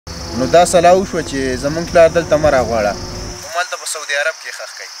نو دا سلا وشوه چې زمونږ پلار دلته مه راغواړه، همالته په سعودي عرب کې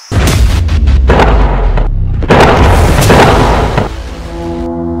ښخ کوي.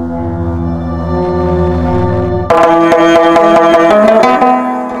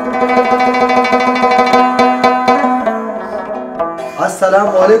 السلام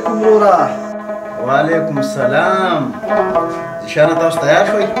علیکم ورورا. وعلیکم السلام. زیشانه تاسو تیار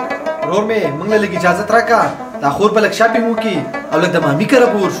شوئ؟ ورور مې موږ له لږ اجازت راکړه، دا خور به لږ شاپینګ وکړي او لږ د مامي کره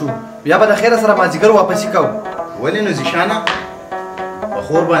به ورشو، بیا به د خیره سره مازدیګر واپسي کوو. ولې نو زیشانه په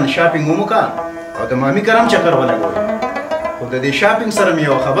خور باندې شاپینګ هم وکړه او د مامي کره هم چکر ولګوئ. خو د دې شاپینګ سره مې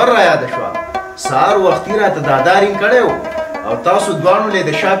یوه خبر را یاده شوه. سهار وختي راته دادا رینګ کړی و او تاسو دواړو له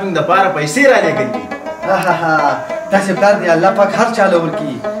د شاپینګ دپاره پیسې رالېږلي دي. داسې پلار دی الله پاک هر چاله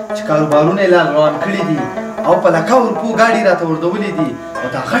ورکړي چې کاروبارونه یې لا روان کړي دي او په لکاو روپو ګاډي راته ورډولې دي او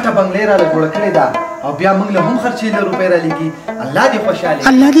دا غټه بنګلې راله جوړه کړې ده او بیا موږ له هم خرچې له روپۍ رالېږي. الله دې خوشحاله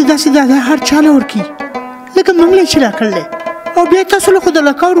الله دې داسې دادا هر چاله ورکړي لکه موږ له چې راکړلی او بیا تاسو له خو د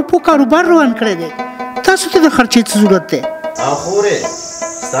لکاو روپو کاروبار روان کړی دی، تاسو ته د خرچې څه ضرورت دی؟ خورې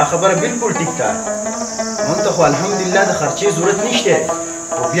ستا خبره بالکل ټیک ده. موږ ته خو الحمدلله د خرچې ضرورت نشته،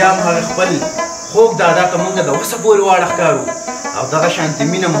 خو بیا هم هغه خپل خوږ دادا ته موږ د وسه پورې واړه ښکارو او دغه شانتې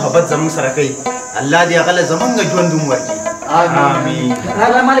مینه محبت زموږ سره کوي. الله دې هغه له زموږ نه ژوند هم ورکړي. آمین.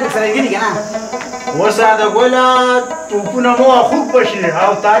 الله مالک سره ګینې که نه اوسه د ګله توپونه مو خوږ بشي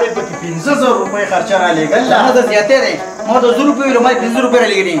او تا یې پکې 15,000 روپۍ خرچه رالېږل. ما ته زیاتې دی، ما ته 100 روپۍ ویلو، ما 15 روپۍ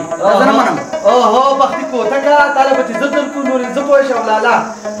رالېږلي. زه نه منم. اوهو بختي کوتکه تا له به چې زه درکړو نور زه پوه شم لالا.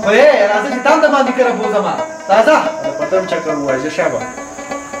 خو راځه چې تا هم د مامي کره بوځمه. راځه په تم چکر ووایه شابه.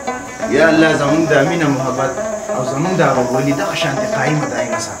 یا الله زمونږ د مینه محبت او زمونږ د ورورولي دغه شانتې قایمه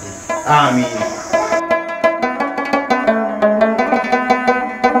دایمه ساتي. آمین.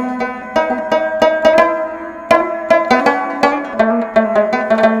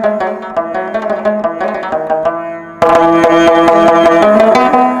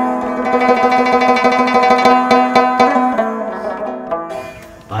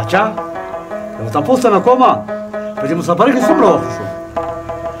 باچا یو تپوس نه کومه په دې مسافرۍ کې څومره وخت شو؟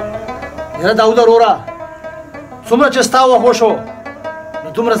 یاره داود وروره څومره چې ستا وخت وشو نو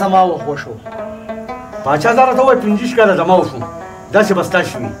دومره زما وخت وشو. باچا دا راته ووایه 25 کاله زما وشو، داسې به ستا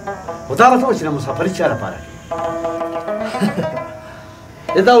شوي، خو دا راته ووایه چې د مسافرۍ چا لپاره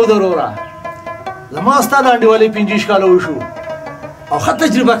ای داود وروره زما ستا د انډیوالۍ 25 کاله وشو او ښه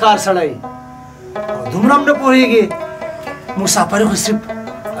تجربه کار سړی او دومره هم نه پوهېږې. مسافرۍ خو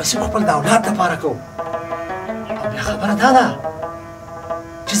صرف خپل د اولاد دپاره کوو او بیا خبره دا ده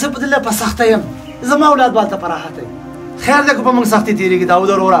چې زه په دې په سخته یم، زما اولاد به هلته په راحت وي. خیر دی که په موږ سختې تېرېږي داود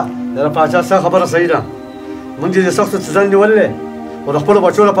وروره. یاره پاچا ستا خبره صحیح ده، موږ چې د سختو څه ځل نیوللی دی خو د خپلو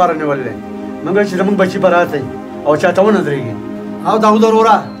بچو لپاره نیوللی دی. موږ چې زموږ بچي به راحت وي او چاته ونه درېږي. او داود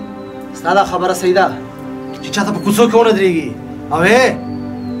وروره ستا دا خبره صحیح ده چې چاته په کوڅو کې ونه درېږي او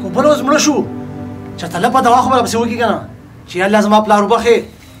کو بل اوس مړه شو چاته لپه دوا خو به راپسې وکړي که نه چې الله زما پلار وبخې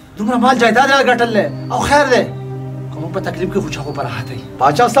دومره مال جایداد یې ګټلی او خیر دی که موږ په تکلیف کې خو چاغو په راحت وي.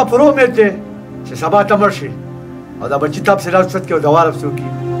 باچا ستا پوره امید دی چې سبا ته مړ شي او دا بچي تا پسې راوچت کړي او دوا راپسې وکړي.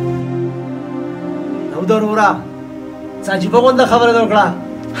 داود وروره څه عجیبه غونده خبره دې وکړه.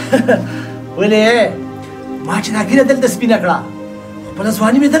 ولې ما چې دا ږیره دلته سپینه کړه خپله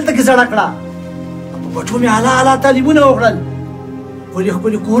ځواني مې دلته کې زړه کړه او په بچو مې اعلی تعلیمونه وکړل،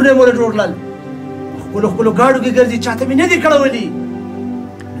 ښکلي کورونه یې موږ جوړ کړل، خپلو ګاډو کې ګرځي، چاته مې نه دي کړولي.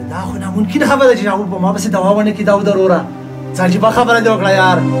 دا خو ناممکن خبره ده چې هغوی په ما پسې دوا ونه کړي. داود وروره څه عجیبه خبره دې وکړه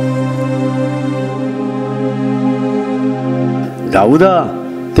یار. داوده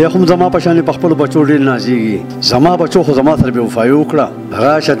ته خو زما په شانې په خپلو بچو ډېر نازېږي. زما بچو خو زما سره بې وفایي وکړه.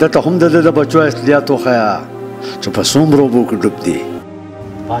 راشه دلته هم د ده د بچو اصلیات وښیه چې په څومره اوبو کې ډوب دي.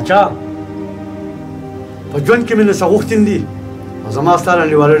 باچا په ژوند کې مې نه څه غوښتین دي او زما ستا له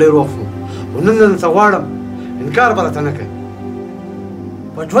انډیواله ډېر وخت و خو نن نه څه غواړم انکار به راته نه کوي.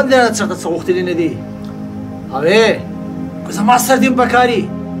 په ژوند یې راته څه غوښتلي نه دي او که زما سر دې په کار وي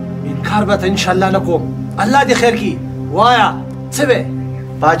انکار به ته انشاءالله نه کوم. الله دې خیر کړي. وایه څه وې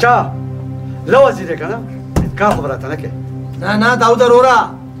باچا لوز دې که نه انکار خو به راته نه کوي. نه داود وروره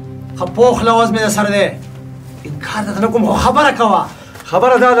ښه پوخ لوز مې در سره دی، انکار درته نه کوم خو خبره کوه.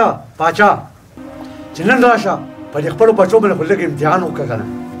 خبره دا ده باچا چې نن راشه په دې خپلو بچو باندې خو لږ امتحان وکړه که نه.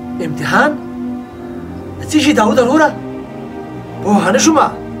 امتحان؟ د څه شي داود وروره پوهه نه شومه،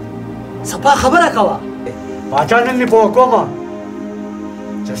 صفا خبره کوه. باچا نن مې پوه کومه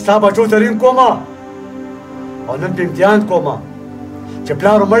چې ستا بچو ته رینګ کومه او نن په امتحان کومه چې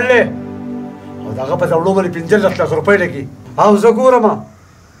پلار مړ دی او د هغه په زړو باندې 15 لک روپۍ لګي او زه ګورم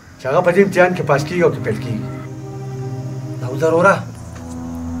چې هغه په دې امتحان کې پاس کېږي او که فیل کېږي. داود وروره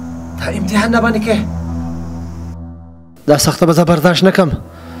دا امتحان نه باندې کې دا سخته به زه برداشت نه کړم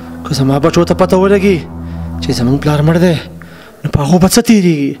که زما بچو ته پته ولګي چې زموږ پلار مړ دی نو په هغو به څه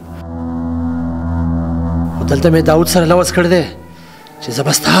تېرېږي خو دلته مې داود سره لوز کړی دی چې زه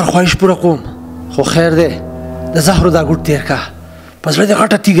به ستا هر خواهش پوره کوم خو خیر دی د زهرو دا ګوټ تېر که په زړه دې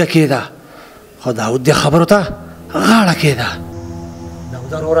غټه تیږه کېده خو داود دې خبرو ته غاړه کېده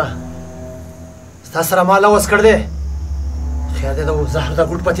داوده وروره ستا سره ما لوز کړی دی خیر دی د زهرو دا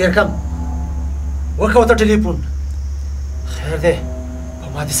ګوټ په تېر کړم وکړه ورته ټلیفون خیر دی په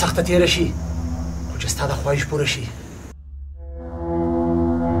ما دې سخته تېره شي خو چې ستا د خواهش پوره شي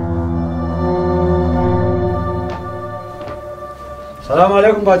سلام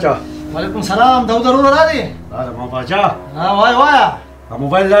علیکم باچا وعلیکم سلام داود وروره را دی ما باچا وایه وایه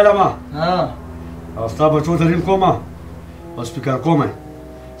موبایل لاړم او ستا بچو ته ریم کومه او سپیکر کومه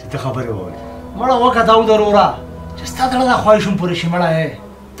چې ته خبرې ووایې مړه وکړه داود وروره چې ستا زړه دا خواهش هم پوره شي مړه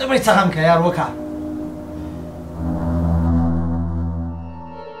ته به یې څه هم کوې یار وکړه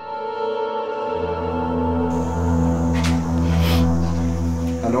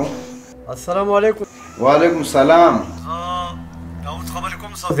هلو السلام علیکم وعلیکم سلام داود خبرې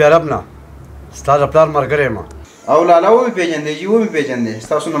کوم سعودي عرب نه ستا د پلار ملګری یم او لالا ومې پېژندې جي ومې پېژندې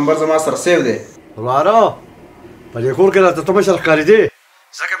ستاسو نمبر زما سره سیو دی وراره په دې کور کې راته ته مشر ښکارېدې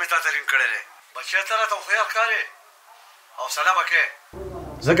ځکه مې تا ته رینګ کړی دی بچی ته راته هوښیار ښکارې حوصله به کې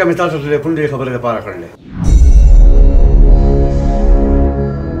ځکه مې تا ته ټلیفون دې خبرې لپاره کړلی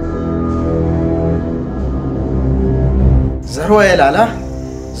زر وایې لالا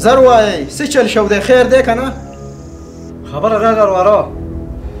زر وایې څه چل شو دی خیر دی که نه خبره دا ده وراره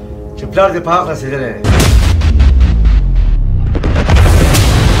چې پلار دې په حق رسېدلی دی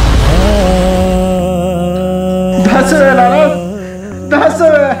دا څه وایې لالا دا څه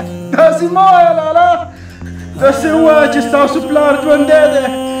وایې داسې مه وایه لالا داسې ووایه چې ستاسو پلار ژوندی دی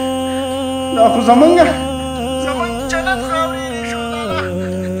دا خو زمونږ جنت خاورې شو لالا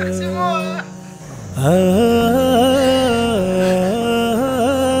داسې مه وایه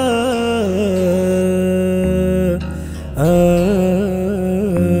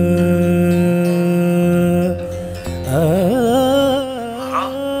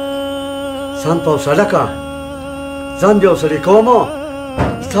ځان په حوصله که ځان بې حوصلې کوم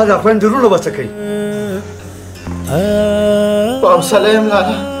ستا د خویندې وروڼو به څه کوي په حوصله یم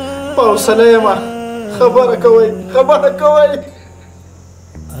لالا په حوصله یم خبره کوئ خبره کوئ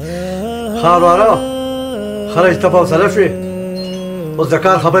ښه وراره خلک ته په حوصله شوې اوس د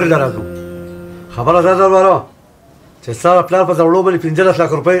کار خبرې له راځو خبره دا ده وراره چې ستا د پلار په زړو باندې 15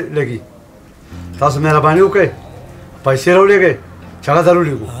 لک روپۍ لګي تاسو مهرباني وکړئ پیسې راولېږئ چې هغه ته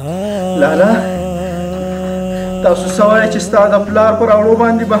راولېږو لالا تاسو څه وایئ چې ستا د پلار په راوړو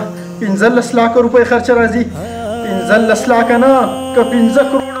باندې به 15 لکه روپۍ خرچه راځي 15 لکه نه که 15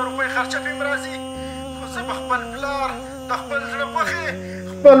 کروړه روپۍ خرچه پې م راځي خو زه به خپل پلار د خپل زړه خوښې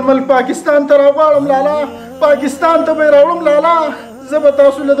خپل ملک پاکستان ته راغواړم لالا پاکستان ته به یې راوړم لالا زه به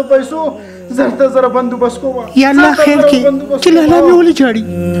تاسو له د پیسو زر ته زره بندوبست کوم یا الله خیر کړي چې لالا مې ولې ژاړي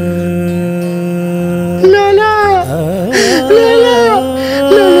لالا لالا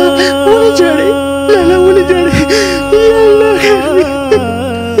لالا ولې ژاړي لالا ولې ژاړي یا الله خیر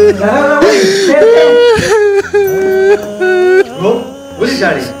ولې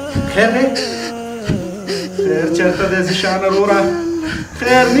ژاړې خیر دی خیر چېرته دی زیشانه وروره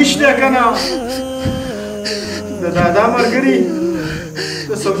خیر نشته که نه د دادا ملګري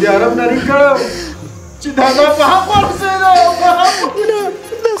د سعودي عرب نه رینګ کړی چې دادا په حق ورسېده په حق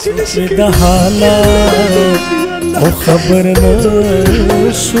د حالات او خبر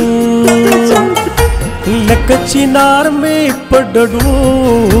نشو لکه چنار مې په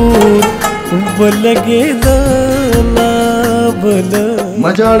ډډور ولګې دنا بل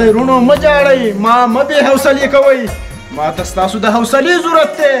مجاړئ رونو مجاړئ ما مه بې حوصلې کوئ ما ته ستاسو د حوصلې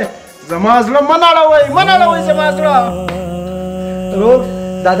ضرورت دی زما زړه مه نړوئ مه نړوئ زما زړه روغ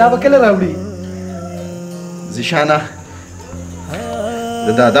دادا به کله راوړي زیشانه د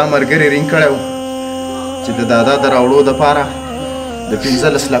دادا ملګري رینګ کړی و چې د دادا د راوړو دپاره د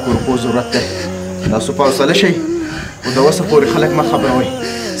 15 لکو روپو ضرورت دی تاسو په حوصله شئ خو د وسه پورې خلک مه خبروئ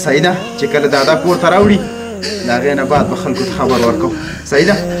صحیح ده چې کله دادا کور ته راوړي د هغې نه بعد به خلکو ته خبر ورکوو صحیح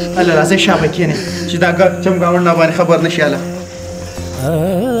ده هله راځئ شابه کښېنئ چې دا چمګاونډ نه باندې خبر نه شي هله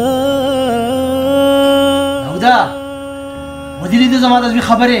داوده ودې لیده زما د زوی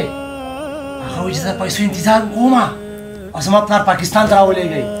خبرې هغه وایي چې زه پیسو انتظار وکړم او زما پلار پاکستان ته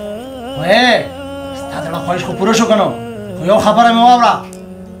راولېږئ خو ستا زړه خواهش خو پوره شو که نه خو یو خبره مې واوره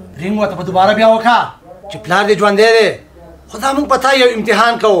رینګ ورته په دوباره بیا وکړه چې پلار دې ژوندی دی خو دا موږ په تا یو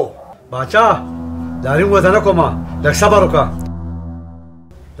امتحان کوو باچا دا رینګ ورته نه کومه لږ صبر وکړه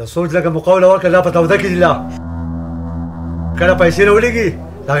د د سوچ لکه مقابله ورکړه دا په توده کې دي لا کله پیسې راولېږي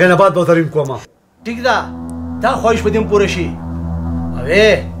د هغې نه بعد به ورته ریم کومه ټیک ده دا خواهش په دې پوره شي اوې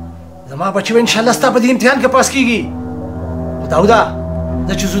زما بچی به انشاءالله ستا په دې امتحان کې پاس کېږي داوده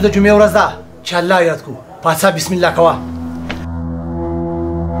زه چې ځو د جمعې ورځ ده چې الله یاد کړو پاڅه بسم الله کوه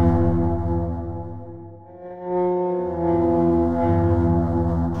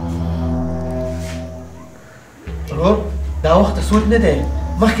ورور دا وخت سوچ نه دی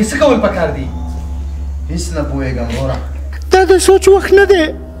مخکې څه کول پکار دي هیڅ نه پوهېږم وروره دا د سوچ وخت نه دی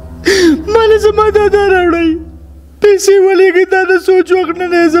مال زما دادا راوړئ پیسې ولېږئ دا د سوچ وخت نه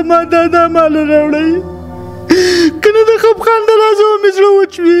دی زما دادا مال راوړئ که نه د خفقان د لاسه به مې زړه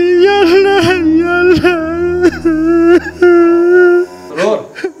وچ وي یا الله یا الله ورور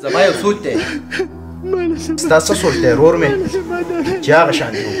زما یو سوچ دی ستا څه سوچ دی ورور مې چې هغه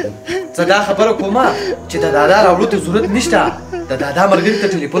شانتې وکړو زه دا خبره کومه چې د دادا راوړو ته ضرورت نشته د دادا ملګري ته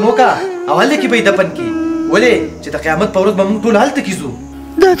ټلیفون وکړه او هلته کې به یې دفن کړي ولې چې د قیامت په ورځ به موږ ټول هلته کې ځو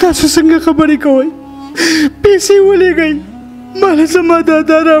دا تاسو څنګه خبرې کوئ پیسې ولېږئ مال زما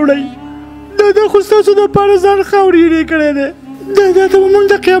دادا راوړئ دادا خو ستاسو دپاره ځان خاورینې کړی دی دادا ته به موږ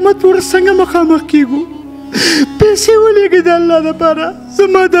د قیامت په ورځ څنګه مخامخ کېږو پیسې ولېږئ د الله دپاره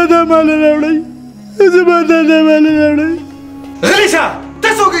زما دادا مال راوړئ زما دادا مال راوړئ غلی شه ته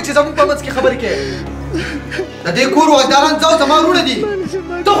څوک یې چې زموږ په منځ کې خبرې کوې د دې کور واکداران ځه او زما وروڼه دي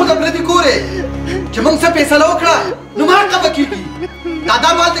ته خو د پردي کور یې چې موږ څه فیصله وکړه نو ما حقه به کېږي دادا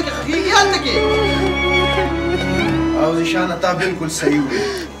به هلته کې ښخېږي هلته کې او ذیشانه تا بالکل صحیح وویل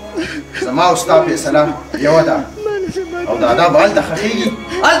زما او ستا فیصله یوه ده او دادا به هلته ښخېږي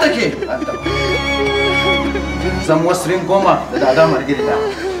هلته کې زه م اوس رینګ کومه د دادا ملګري ته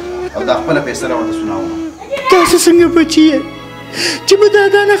او دا خپله فیصله ورته سناوم تاسو څنګه بچي یې چې به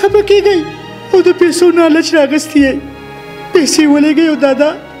دادا نه خفه کېږئ او د پیسو نالچ راغستې یې پیسې ولېږئ او دادا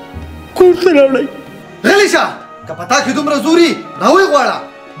کور ته راوړئ غلی شه که په تا کې دومره زوري راویې غواړه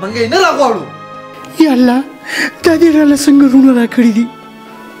موږ یې نه راغواړو یا الله دا دې راله څنګه وروڼه راکړي دي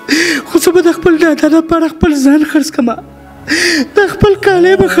خو زه به د خپل دادا دپاره خپل ځان خرڅ کړمه د خپل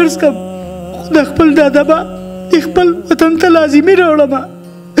کالی به خرڅ کړم خو د خپل دادا به د خپل وطن ته لازمي راوړمه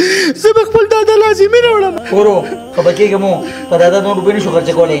زه به خپل دادا لازمي راوړم ورو خفه کېږه مو په دادا نور روپۍ نشو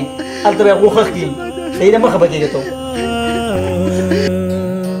خرچه کولی هلته به یې هغو ښخ کړي صحیح ده مه خفه کېږه ته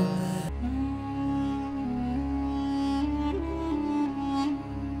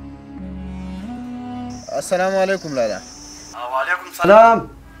السلام علیکم لالا وعلیکم سلام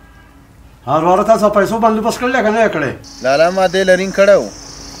هر واره تاسو پیسو بندوبست کړلی که نه یې کړی لالا ما دې لرین کړی و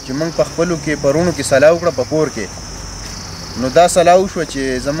چې موږ په خپلو کې پرونو کې سلا وکړه په کور کې نو دا سلا وشوه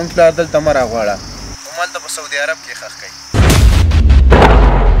چې زموږ پلار دلته مه راغواړه همالته په سعودي عرب کې ښخ کړئ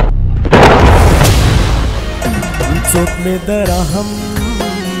څوک مې د رحم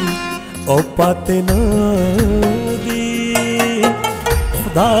او پاتې نه دي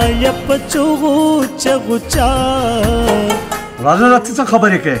خدای په چغو چغو چا راځه راته څه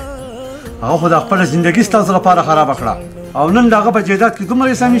خبرې کوې هغه خو د خپله زندګي ستاسو لپاره خرابه کړه او نن د هغه په جایداد کې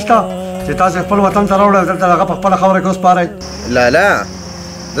دومره حصه نشته چې تاسو خپل وطن ته راوړئ دلته د هغه په خپله خاوره کې وسپارئ لالا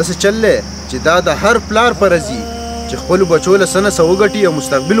داسې چل دی چې دا د هر پلار په رځي چې خپلو بچو له څه نه څه وګټي او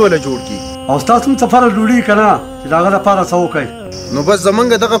مستقبل وله جوړ کړي او ستاسو هم څه فرض جوړېږي که نه چې د هغه لپاره څه وکړئ نو بس زمونږ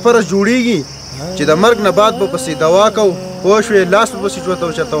دغه فرض جوړیږي چې د مرګ نه بعد به پسې دوا کوو پوه شوې لاس به پسې چوته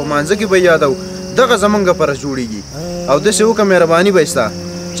وچته و مانځه کې به یادو دغه زمونږ فرض جوړیږي او داسې وکړه مهرباني به ستا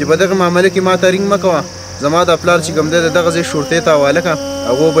چې په دغه معامله کې ما ته رینګ مه کوه زما د پلار چې کوم دی د دغه ځای شورتې ته حواله کړه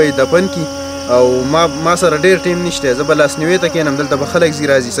هغو به یې دفن کړي او ما سره ډېر ټیم نشته زه به لاسنیوی ته کښېنم دلته به خلک ځي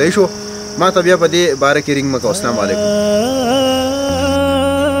راځي صحیح شو ما ته بیا په دې باره کې رینګ مه کوه السلام علیکم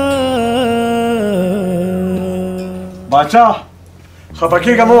باچا خفه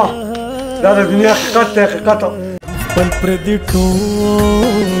کېږه مه دا د دنیا حقیقت دی حقیقت خپل پردي ټول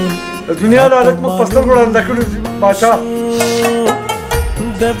د دنیا دا هلک موږ په سترګو ړانده کړي دي باچا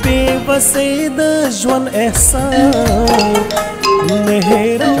د بې وسۍ د ژوند احساس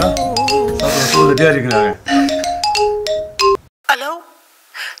مهر بیا لیک راغی الو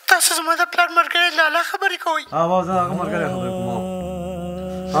تاسو زما د پلار ملګری لالا خبرې کوئ زه هغه ملګری خبرې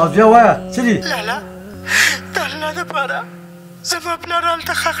کوم او بیا وایه څه دي لالا د الله دپاره زما پلار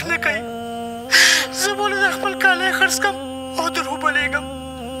هلته ښخ نه کوي زه به له خپل کالی خرڅ کړم او در وبلېږم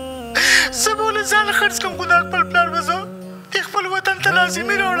زه به له ځان خرڅ کړم خو د خپل پلار به زه د خپل وطن ته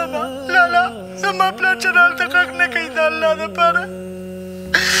لازمي راوړم لالا زما پلار چې هلته ښخ نه کوي د الله دپاره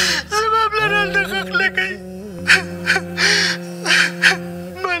زما پلار هلته ښخ نه کوي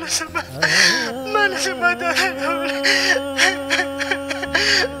ماله زما دادا راوړه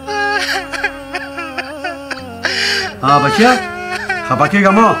بچیا خفه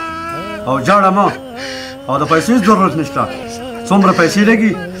کېږه مه او جاړه مه او د پیسې ضرورت نشته څومره پیسې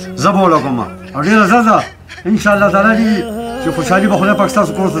لګي زه به ولګوم او ډېره زر ده انشاءالله تعالی دې چې خوشحالي به خدای پاک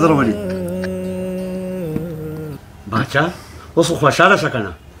ستاسو کور ته درولي باچا اوس خو خوشحاله شه که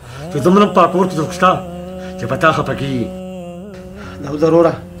نه چې دومره په کور کې څوک شته چې په تا خفه کېږي داود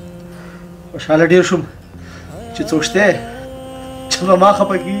وروره خوشحاله ډېر شوم چې څوک شته چې په ما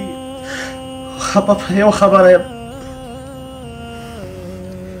خفه کېږي خفه په یو خبره یم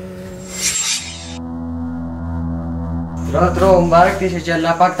درو مبارک دی چې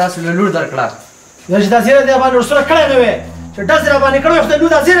الله پاک تاسو له لور درکړه چې دا زیره دې باندې ورسره کړی نه وې چې ډز را باندې کړی خو د لور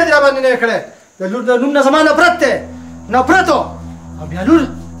دا زیره دې را باندې نه کړی د لور د نوم نه زما نفرت دی نفرت او بیا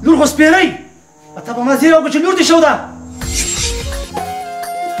لور خو سپېرئ ته په ما زیره وکړه چې لور دې شوده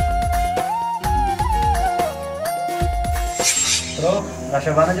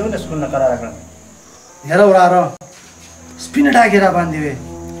راشه باندې جو نه سکول نه قرار کړم یاره وراره سپینه ډاګې را باندې وې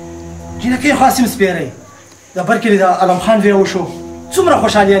جینکې خاصم سپېرئ د برکلي د علم خان وی وشو څومره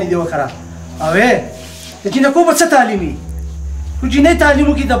خوشحالیانې دې وکړه اوې د جینکو به څه تعلیم وي خو جینۍ تعلیم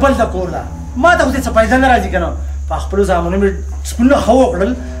وکړي د بل د کور ده ما ته خو دې څه پیدا نه راځي که نه په خپلو زامنو مې سکولونه ښه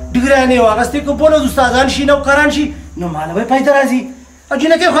وکړل ډګریانې یې واخیستې که بولو استادان شي نوکران شي نو ماله به پیدا راځي او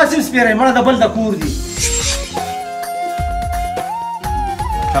جینکۍ خاصم سپېرئ مړه د بل د کور دي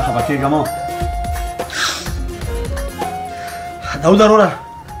چا خفه کېږه مه داود وروره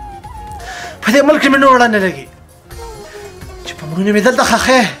په دې ملک مې نور نه لګي چې په مړونو مې دلته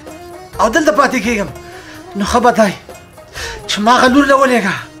ښخې او دلته پاتې کېږم نو ښه به دی چې ما هغه لور له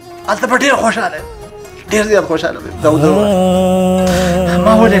ولېږه هلته به ډېر خوشحاله یم ډېر زیات خوشحاله یم داود وروره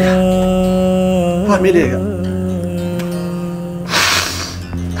ما ولېږه ما مې لېږه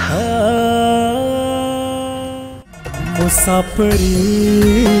مسافری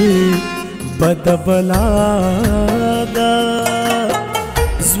بد بلا دا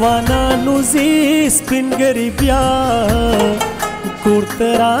زوانانو زی سپینګری بیا کور ته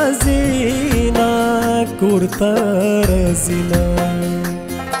راځي نه کور ته راځي نه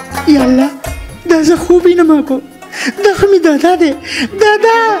یا الله دا زه خوب وینم اکو دا خو مې دادا دی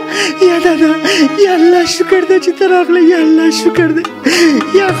دادا یا دادا یا الله شکر دی چې ته راغلی یا الله شکر دی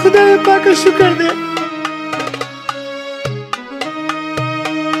یا خدای پاکه شکر دی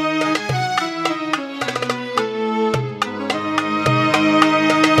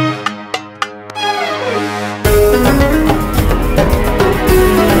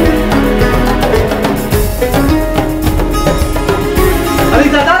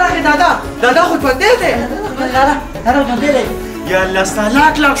دادا خو ژوندی دی دادا ژوندی دی یا الله ستا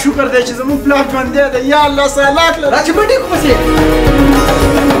لاک لاک شکر دی چې زموږ پلار ژوندی دی یا الله ستا لاک لاک راځه منډې کو پسې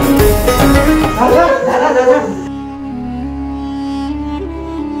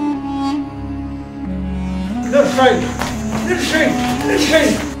دادا لږ شئ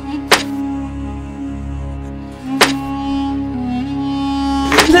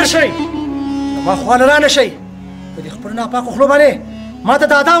لږ شئ زما خواله را نه شئ په دې خپلو ناپاکو خولو باندې ما ته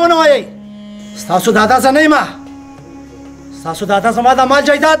دادا ونه وایئ ستاسو دادا زه نه یم ستاسو دادا زما د مال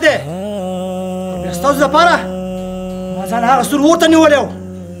جایداد دی بیا ستاسو دپاره ما ځان هغه سور اور ته نیولی و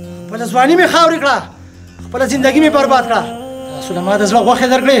خپله ځواني مې خاورې کړه خپله زندګي مې برباد کړه تاسو له ما د زړه غوښې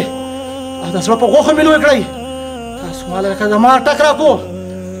درکړې او د زړه په غوښو مې لوی کړئ تاسو ما لکه د مار ټک راکړو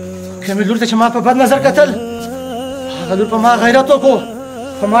کومې لور ته چې ما په بد نظر کتل هغه لور په ما غیرت وکړو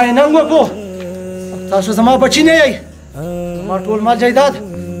په ما یې ننګ وکړو تاسو زما بچي نه یئ زما ټول مال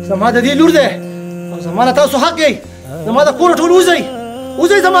جایداد زما د دې لور دی او زما نه تاسو حق یئ زما د کوره ټول وځئ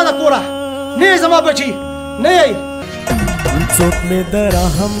وځئ زما د کوره نه یئ زما بچي نه یئ څوک مې د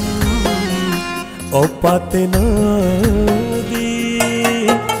رحم او پاتې نه دي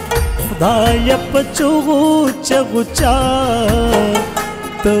خدای په چغو چغو چا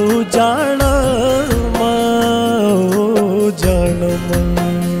ته جانم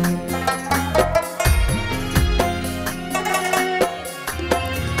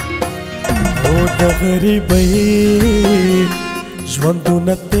د غریبۍ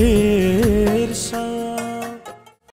ژوندونه تېر شه